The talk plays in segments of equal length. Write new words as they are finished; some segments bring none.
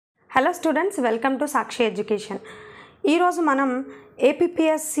Hello students, welcome to Sakshi education. ఈరోజు మనం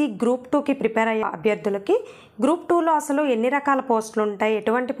APPSC group 2కి ప్రిపేర్ అయ్యే అభ్యర్థులకి గ్రూప్ 2లో అసలు ఎన్ని రకాల పోస్టులు ఉంటాయి,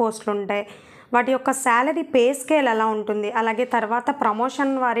 ఎటువంటి పోస్టులు ఉంటాయి, వాటి యొక్క శాలరీ పే స్కేల్ ఎలా ఉంటుంది, అలాగే తర్వాత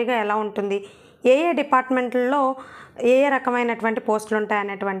ప్రమోషన్ వారీగా ఎలా ఉంటుంది, ఏ డిపార్ట్మెంట్లో ఏ రకమైనటువంటి పోస్టులు ఉంటాయి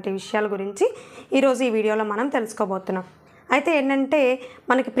అనేటువంటి విషయాల గురించి ఈరోజు ఈ వీడియోలో మనం తెలుసుకోబోతున్నాం. అయితే ఏంటంటే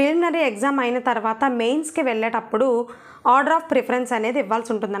మనకి ప్రిలిమినరీ ఎగ్జామ్ అయిన తర్వాత మెయిన్స్కి వెళ్ళేటప్పుడు ఆర్డర్ ఆఫ్ ప్రిఫరెన్స్ అనేది ఇవ్వాల్సి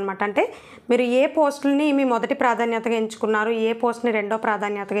ఉంటుందన్నమాట. అంటే మీరు ఏ పోస్టులని మీ మొదటి ప్రాధాన్యతగా ఎంచుకున్నారు, ఏ పోస్ట్ని రెండో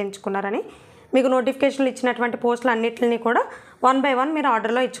ప్రాధాన్యతగా ఎంచుకున్నారని మీకు నోటిఫికేషన్లు ఇచ్చినటువంటి పోస్టులు అన్నింటినీ కూడా 1 by 1 మీరు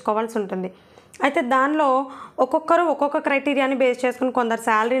ఆర్డర్లో ఇచ్చుకోవాల్సి ఉంటుంది. అయితే దానిలో ఒక్కొక్కరు ఒక్కొక్క క్రైటీరియాని బేస్ చేసుకుని, కొందరు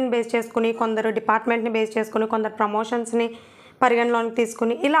శాలరీని బేస్ చేసుకుని, కొందరు డిపార్ట్మెంట్ని బేస్ చేసుకుని, కొందరు ప్రమోషన్స్ని పరిగణలోకి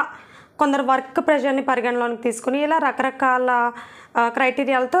తీసుకుని, ఇలా కొందరు వర్క్ ప్రెషర్ని పరిగణలోకి తీసుకుని, ఇలా రకరకాల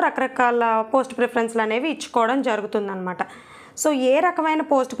క్రైటీరియాలతో రకరకాల పోస్ట్ ప్రిఫరెన్స్లు అనేవి ఇచ్చుకోవడం జరుగుతుందన్నమాట. సో ఏ రకమైన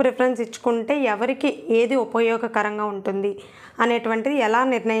పోస్ట్ ప్రిఫరెన్స్ ఇచ్చుకుంటే ఎవరికి ఏది ఉపయోగకరంగా ఉంటుంది అనేటువంటిది ఎలా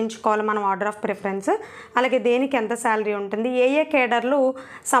నిర్ణయించుకోవాలి మనం ఆర్డర్ ఆఫ్ ప్రిఫరెన్స్, అలాగే దేనికి ఎంత శాలరీ ఉంటుంది, ఏ కేడర్లు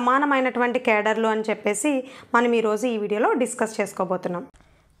సమానమైనటువంటి కేడర్లు అని చెప్పేసి మనం ఈరోజు ఈ వీడియోలో డిస్కస్ చేసుకోబోతున్నాం.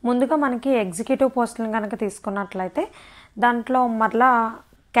 ముందుగా మనకి ఎగ్జిక్యూటివ్ పోస్టులను కనుక తీసుకున్నట్లయితే దాంట్లో మరలా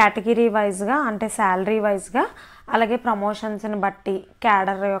కేటగిరీ వైజ్గా, అంటే శాలరీ వైజ్గా, అలాగే ప్రమోషన్స్ని బట్టి,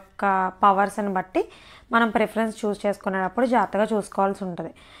 క్యాడర్ యొక్క పవర్స్ని బట్టి మనం ప్రిఫరెన్స్ చూస్ చేసుకునేటప్పుడు జాగ్రత్తగా చూసుకోవాల్సి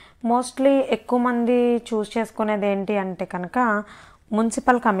ఉంటుంది. మోస్ట్లీ ఎక్కువ మంది చూస్ చేసుకునేది ఏంటి అంటే కనుక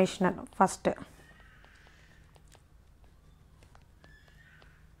municipal commissioner first.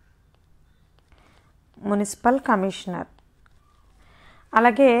 Municipal commissioner.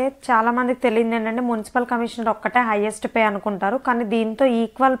 అలాగే చాలామందికి తెలియదు ఏంటంటే మున్సిపల్ కమిషనర్ ఒక్కటే హైయెస్ట్ పే అనుకుంటారు, కానీ దీంతో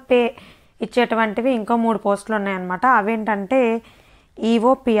ఈక్వల్ పే ఇచ్చేటువంటివి ఇంకో 3 పోస్టులు ఉన్నాయన్నమాట. అవేంటంటే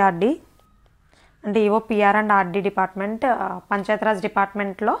ఈఓపిఆర్డి, అంటే EOPR and RD department, Panchayati Raj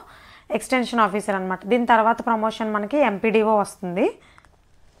డిపార్ట్మెంట్లో ఎక్స్టెన్షన్ ఆఫీసర్ అనమాట. దీని తర్వాత ప్రమోషన్ మనకి ఎంపీడీఓ వస్తుంది.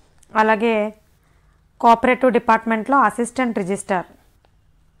 అలాగే కోఆపరేటివ్ డిపార్ట్మెంట్లో అసిస్టెంట్ రిజిస్ట్రార్,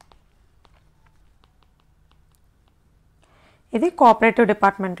 ఇది కోఆపరేటివ్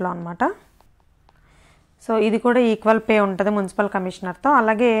డిపార్ట్మెంట్లో అనమాట. సో ఇది కూడా ఈక్వల్ పే ఉంటుంది మున్సిపల్ కమిషనర్తో.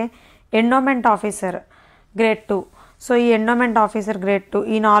 అలాగే ఎండోమెంట్ ఆఫీసర్ గ్రేడ్ 2. సో ఈ ఎండోమెంట్ ఆఫీసర్ గ్రేడ్ 2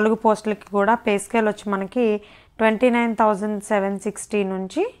 ఈ 4 పోస్టులకి కూడా పే స్కేల్ వచ్చి మనకి 29,760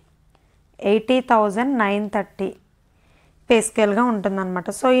 నుంచి 80,930 పే స్కేల్గా ఉంటుందన్నమాట.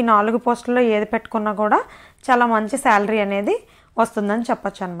 సో ఈ 4 పోస్టుల్లో ఏది పెట్టుకున్నా కూడా చాలా మంచి శాలరీ అనేది వస్తుందని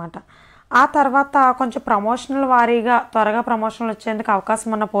చెప్పచ్చు అనమాట. ఆ తర్వాత కొంచెం ప్రమోషనల్ వారీగా త్వరగా ప్రమోషన్లు వచ్చేందుకు అవకాశం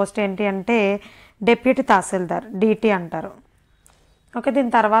ఉన్న పోస్ట్ ఏంటి అంటే డిప్యూటీ తహసీల్దార్, డిటి అంటారు. ఓకే,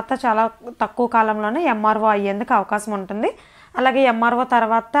 దీని తర్వాత చాలా తక్కువ కాలంలోనే ఎంఆర్ఓ అయ్యేందుకు అవకాశం ఉంటుంది. అలాగే ఎంఆర్ఓ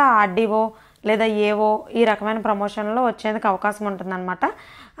తర్వాత ఆర్డీఓ లేదా ఏఓ ఈ రకమైన ప్రమోషన్లో వచ్చేందుకు అవకాశం ఉంటుందన్నమాట.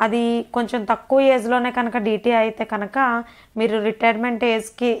 అది కొంచెం తక్కువ ఏజ్లోనే కనుక డిటి అయితే కనుక మీరు రిటైర్మెంట్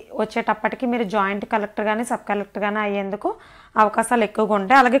ఏజ్కి వచ్చేటప్పటికి మీరు జాయింట్ కలెక్టర్ కానీ సబ్ కలెక్టర్ కానీ అయ్యేందుకు అవకాశాలు ఎక్కువగా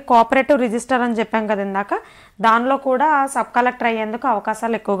ఉంటాయి. అలాగే కోఆపరేటివ్ రిజిస్టర్ అని చెప్పాం కదా ఇందాక, దానిలో కూడా సబ్ కలెక్టర్ అయ్యేందుకు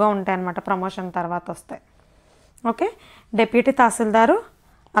అవకాశాలు ఎక్కువగా ఉంటాయి అన్నమాట ప్రమోషన్ తర్వాత వస్తాయి. ఓకే, డిప్యూటీ తహసీల్దారు,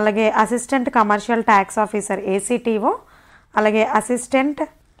 అలాగే assistant commercial tax officer ACTO, అలాగే అసిస్టెంట్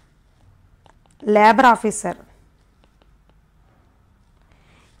లేబర్ ఆఫీసర్,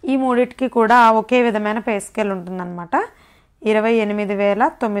 ఈ 3టికి కూడా ఒకే విధమైన పే స్కేల్ ఉంటుందన్నమాట.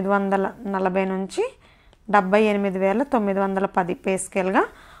 28,940 నుంచి 78,910 పే స్కేల్గా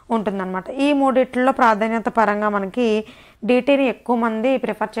ఉంటుందన్నమాట. ఈ 3టిలో ప్రాధాన్యత పరంగా మనకి డీటీని ఎక్కువ మంది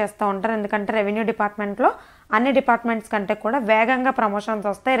ప్రిఫర్ చేస్తూ ఉంటారు, ఎందుకంటే రెవెన్యూ డిపార్ట్మెంట్లో అన్ని డిపార్ట్మెంట్స్ కంటే కూడా వేగంగా ప్రమోషన్స్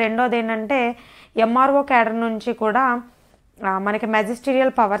వస్తాయి. రెండోది ఏంటంటే ఎంఆర్ఓ క్యాడర్ నుంచి కూడా మనకి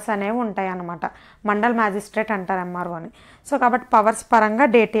మ్యాజిస్ట్రియల్ పవర్స్ అనేవి ఉంటాయి అన్నమాట. మండల్ మ్యాజిస్ట్రేట్ అంటారు ఎంఆర్ఓ అని. సో కాబట్టి పవర్స్ పరంగా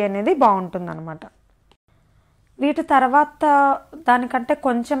డీటీ అనేది బాగుంటుందన్నమాట. వీటి తర్వాత దానికంటే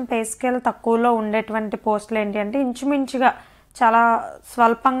కొంచెం పే స్కేల్ తక్కువలో ఉండేటువంటి పోస్టులు ఏంటి అంటే ఇంచుమించుగా చాలా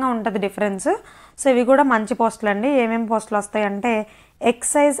స్వల్పంగా ఉంటుంది డిఫరెన్స్. సో ఇవి కూడా మంచి పోస్టులు అండి. ఏమేమి పోస్టులు వస్తాయంటే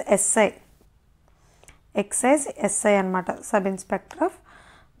ఎక్సైజ్ ఎస్ఐ అనమాట, సబ్ ఇన్స్పెక్టర్ ఆఫ్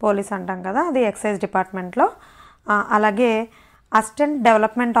పోలీస్ అంటాం కదా, అది ఎక్సైజ్ డిపార్ట్మెంట్లో. అలాగే assistant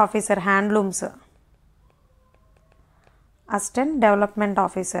development officer handlooms, assistant development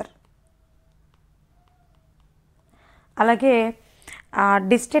officer. అలాగే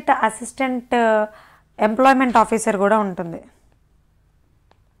డిస్ట్రిక్ట్ అసిస్టెంట్ ఎంప్లాయ్మెంట్ ఆఫీసర్ కూడా ఉంటుంది,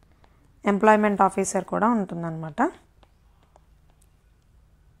 ఎంప్లాయ్మెంట్ ఆఫీసర్ కూడా ఉంటుందన్నమాట.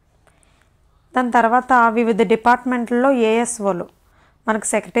 దాని తర్వాత వివిధ డిపార్ట్మెంట్లలో ఏఎస్ఓలు మనకు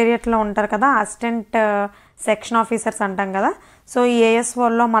సెక్రటేరియట్లో ఉంటారు కదా, అసిస్టెంట్ సెక్షన్ ఆఫీసర్స్ అంటాం కదా. సో ఈ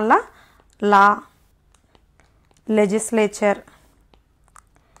ఏఎస్ఓల్లో మళ్ళా లా, లెజిస్లేచర్,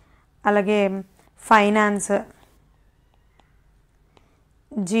 అలాగే ఫైనాన్స్,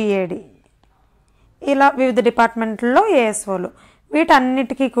 జిఏడి, ఇలా వివిధ డిపార్ట్మెంట్లలో ఏఎస్ఓలు,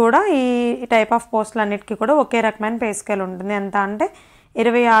 వీటన్నిటికీ కూడా ఈ టైప్ ఆఫ్ పోస్టులు అన్నిటికీ కూడా ఒకే రకమైన పే స్కేల్ ఉంటుంది. ఎంత అంటే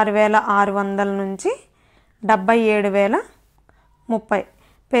 26,600 నుంచి 77,030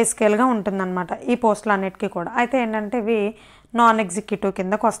 పే స్కేల్గా ఉంటుందన్నమాట ఈ పోస్టులు అన్నిటికీ కూడా. అయితే ఏంటంటే ఇవి నాన్ ఎగ్జిక్యూటివ్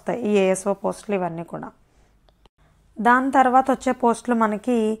కిందకు వస్తాయి ఈ ఏఎస్ఓ పోస్టులు ఇవన్నీ కూడా. దాని తర్వాత వచ్చే పోస్టులు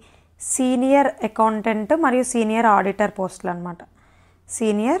మనకి సీనియర్ అకౌంటెంట్ మరియు సీనియర్ ఆడిటర్ పోస్టులు అనమాట.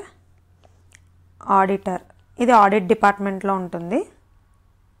 సీనియర్ ఆడిటర్ ఇది ఆడిట్ డిపార్ట్మెంట్లో ఉంటుంది.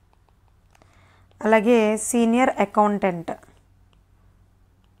 అలాగే సీనియర్ అకౌంటెంట్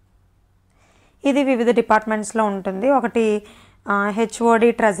ఇది వివిధ డిపార్ట్మెంట్స్లో ఉంటుంది. ఒకటి హెచ్ఓడి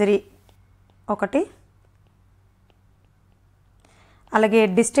ట్రెజరీ ఒకటి, అలాగే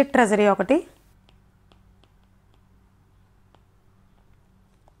డిస్ట్రిక్ట్ ట్రెజరీ ఒకటి,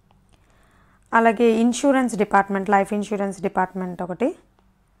 అలాగే insurance department, life insurance department ఒకటి.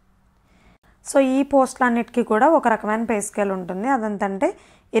 సో ఈ పోస్టులన్నిటికీ కూడా ఒక రకమైన పే స్కేల్ ఉంటుంది. అదంతంటే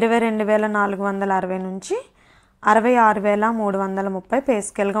 22,460 నుంచి 66,330 పే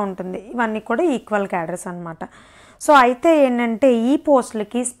స్కేల్గా ఉంటుంది. ఇవన్నీ కూడా ఈక్వల్ క్యాడర్స్ అనమాట. సో అయితే ఏంటంటే ఈ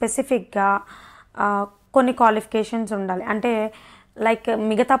పోస్టులకి స్పెసిఫిక్గా కొన్ని క్వాలిఫికేషన్స్ ఉండాలి. అంటే లైక్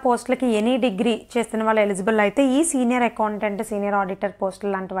మిగతా పోస్టులకి ఎనీ డిగ్రీ చేస్తున్న వాళ్ళు ఎలిజిబుల్ అయితే, ఈ సీనియర్ అకౌంటెంట్, సీనియర్ ఆడిటర్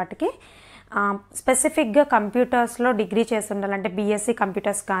పోస్టులు లాంటి వాటికి స్పెసిఫిక్గా కంప్యూటర్స్లో డిగ్రీ చేసి ఉండాలి. అంటే బీఎస్సీ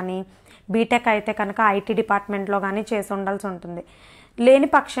కంప్యూటర్స్ కానీ, బీటెక్ అయితే కనుక ఐటీ డిపార్ట్మెంట్లో కానీ చేసి ఉండాల్సి ఉంటుంది. లేని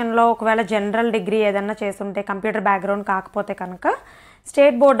పక్షంలో ఒకవేళ జనరల్ డిగ్రీ ఏదన్నా చేసుంటే, కంప్యూటర్ బ్యాక్గ్రౌండ్ కాకపోతే కనుక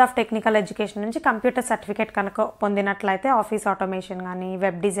state board of technical education నుంచి కంప్యూటర్ సర్టిఫికేట్ కనుక పొందినట్లయితే ఆఫీస్ ఆటోమేషన్ కానీ,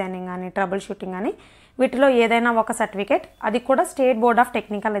 వెబ్ డిజైనింగ్ కానీ, ట్రబుల్ షూటింగ్ కానీ వీటిలో ఏదైనా ఒక సర్టిఫికేట్, అది కూడా state board of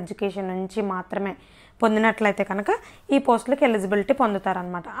technical education నుంచి మాత్రమే పొందినట్లయితే కనుక ఈ పోస్టులకి ఎలిజిబిలిటీ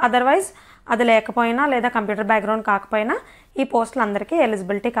పొందుతారనమాట. అదర్వైజ్ అది లేకపోయినా లేదా కంప్యూటర్ బ్యాక్గ్రౌండ్ కాకపోయినా ఈ పోస్టులు అందరికీ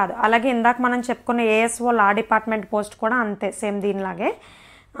ఎలిజిబిలిటీ కాదు. అలాగే ఇందాక మనం చెప్పుకున్న ఏఎస్ఓ లా డిపార్ట్మెంట్ పోస్ట్ కూడా అంతే, సేమ్ దీనిలాగే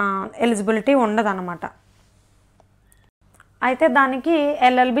ఎలిజిబిలిటీ ఉండదన్నమాట. అయితే దానికి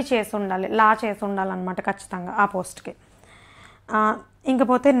ఎల్ఎల్బి చేసి ఉండాలి, లా చేసి ఉండాలన్నమాట ఖచ్చితంగా ఆ పోస్ట్కి.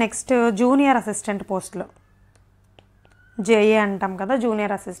 ఇంకపోతే నెక్స్ట్ జూనియర్ అసిస్టెంట్ పోస్టులు, జేఏ అంటాం కదా,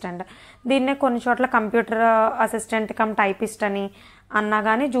 జూనియర్ అసిస్టెంట్. దీన్నే కొన్ని చోట్ల కంప్యూటర్ అసిస్టెంట్ కమ్ టైపిస్ట్ అని అన్నా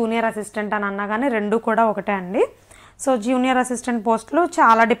కానీ, జూనియర్ అసిస్టెంట్ అని అన్నా కానీ రెండు కూడా ఒకటే అండి. సో జూనియర్ అసిస్టెంట్ పోస్టులు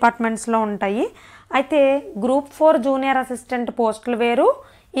చాలా డిపార్ట్మెంట్స్లో ఉంటాయి. అయితే గ్రూప్ 4 జూనియర్ అసిస్టెంట్ పోస్టులు వేరు,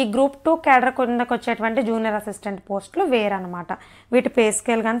 ఈ గ్రూప్ 2 క్యాడర్ కిందకు వచ్చేటువంటి జూనియర్ అసిస్టెంట్ పోస్టులు వేరు అనమాట. వీటి పే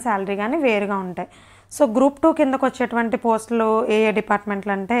స్కేల్ కానీ శాలరీ కానీ వేరుగా ఉంటాయి. సో గ్రూప్ 2 కిందకు వచ్చేటువంటి పోస్టులు ఏ ఏ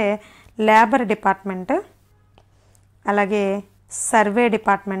డిపార్ట్మెంట్లు అంటే లేబర్ డిపార్ట్మెంట్, అలాగే survey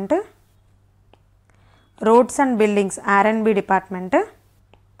department, roads and buildings ఆర్ఎండ్బి డిపార్ట్మెంట్,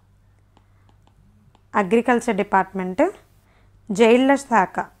 అగ్రికల్చర్ డిపార్ట్మెంట్, జైళ్ళ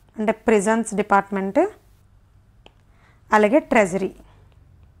శాఖ అంటే ప్రిజన్స్ డిపార్ట్మెంట్, అలాగే ట్రెజరీ.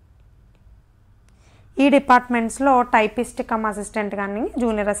 ఈ డిపార్ట్మెంట్స్లో టైపిస్ట్ కమ్ అసిస్టెంట్ కానీ,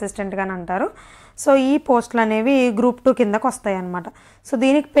 జూనియర్ అసిస్టెంట్ కానీ అంటారు. సో ఈ పోస్టులు అనేవి గ్రూప్ 2 కిందకు వస్తాయి అన్నమాట. సో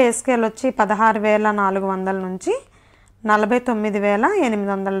దీనికి పే స్కేల్ వచ్చి 16,400 నుంచి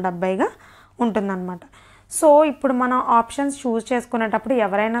 49,870గా ఉంటుందన్నమాట. సో ఇప్పుడు మనం ఆప్షన్స్ చూస్ చేసుకునేటప్పుడు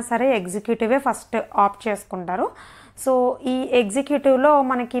ఎవరైనా సరే ఎగ్జిక్యూటివే ఫస్ట్ ఆప్ట్ చేసుకుంటారు. సో ఈ ఎగ్జిక్యూటివ్లో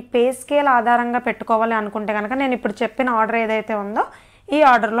మనకి పే స్కేల్ ఆధారంగా పెట్టుకోవాలి అనుకుంటే కనుక నేను ఇప్పుడు చెప్పిన ఆర్డర్ ఏదైతే ఉందో ఈ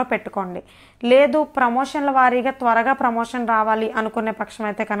ఆర్డర్లో పెట్టుకోండి. లేదు ప్రమోషన్ల వారీగా త్వరగా ప్రమోషన్ రావాలి అనుకునే పక్షం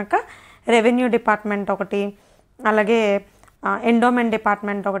అయితే కనుక రెవెన్యూ డిపార్ట్మెంట్ ఒకటి, అలాగే ఎండోమెంట్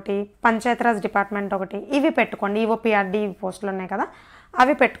డిపార్ట్మెంట్ ఒకటి, పంచాయతీరాజ్ డిపార్ట్మెంట్ ఒకటి, ఇవి పెట్టుకోండి. ఈఓపిఆర్డి పోస్టులు ఉన్నాయి కదా,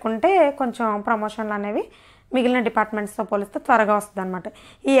 అవి పెట్టుకుంటే కొంచెం ప్రమోషన్లు అనేవి మిగిలిన డిపార్ట్మెంట్స్తో పోలిస్తే త్వరగా వస్తుంది అనమాట.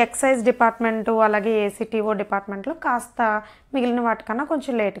 ఈ ఎక్సైజ్ డిపార్ట్మెంటు అలాగే ఏసీటీఓ డిపార్ట్మెంట్లో కాస్త మిగిలిన వాటికన్నా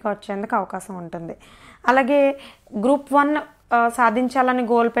కొంచెం లేట్గా వచ్చేందుకు అవకాశం ఉంటుంది. అలాగే గ్రూప్ 1 సాధించాలని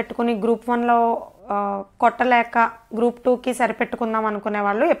గోల్ పెట్టుకుని గ్రూప్ 1లో కొట్టలేక గ్రూప్ 2కి సరిపెట్టుకుందాం అనుకునే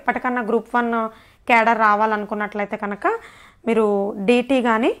వాళ్ళు ఎప్పటికన్నా గ్రూప్ 1 క్యాడర్ రావాలనుకున్నట్లయితే కనుక మీరు డీటీ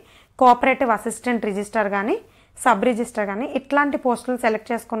కానీ, కోఆపరేటివ్ అసిస్టెంట్ రిజిస్టర్ కానీ, సబ్ రిజిస్టర్ కానీ ఇట్లాంటి పోస్టులు సెలెక్ట్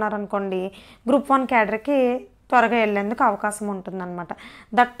చేసుకున్నారనుకోండి గ్రూప్ 1 క్యాడర్కి త్వరగా వెళ్ళేందుకు అవకాశం ఉంటుందన్నమాట.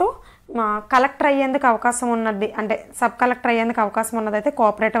 దట్టు కలెక్టర్ అయ్యేందుకు అవకాశం ఉన్నది, అంటే సబ్ కలెక్టర్ అయ్యేందుకు అవకాశం ఉన్నదైతే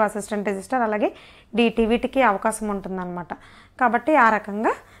కోఆపరేటివ్ అసిస్టెంట్ రిజిస్టర్ అలాగే డీటీ వీటికి అవకాశం ఉంటుందన్నమాట. కాబట్టి ఆ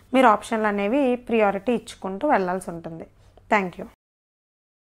రకంగా మీరు ఆప్షన్లు అనేవి ప్రియారిటీ ఇచ్చుకుంటూ వెళ్ళాల్సి ఉంటుంది. Thank you.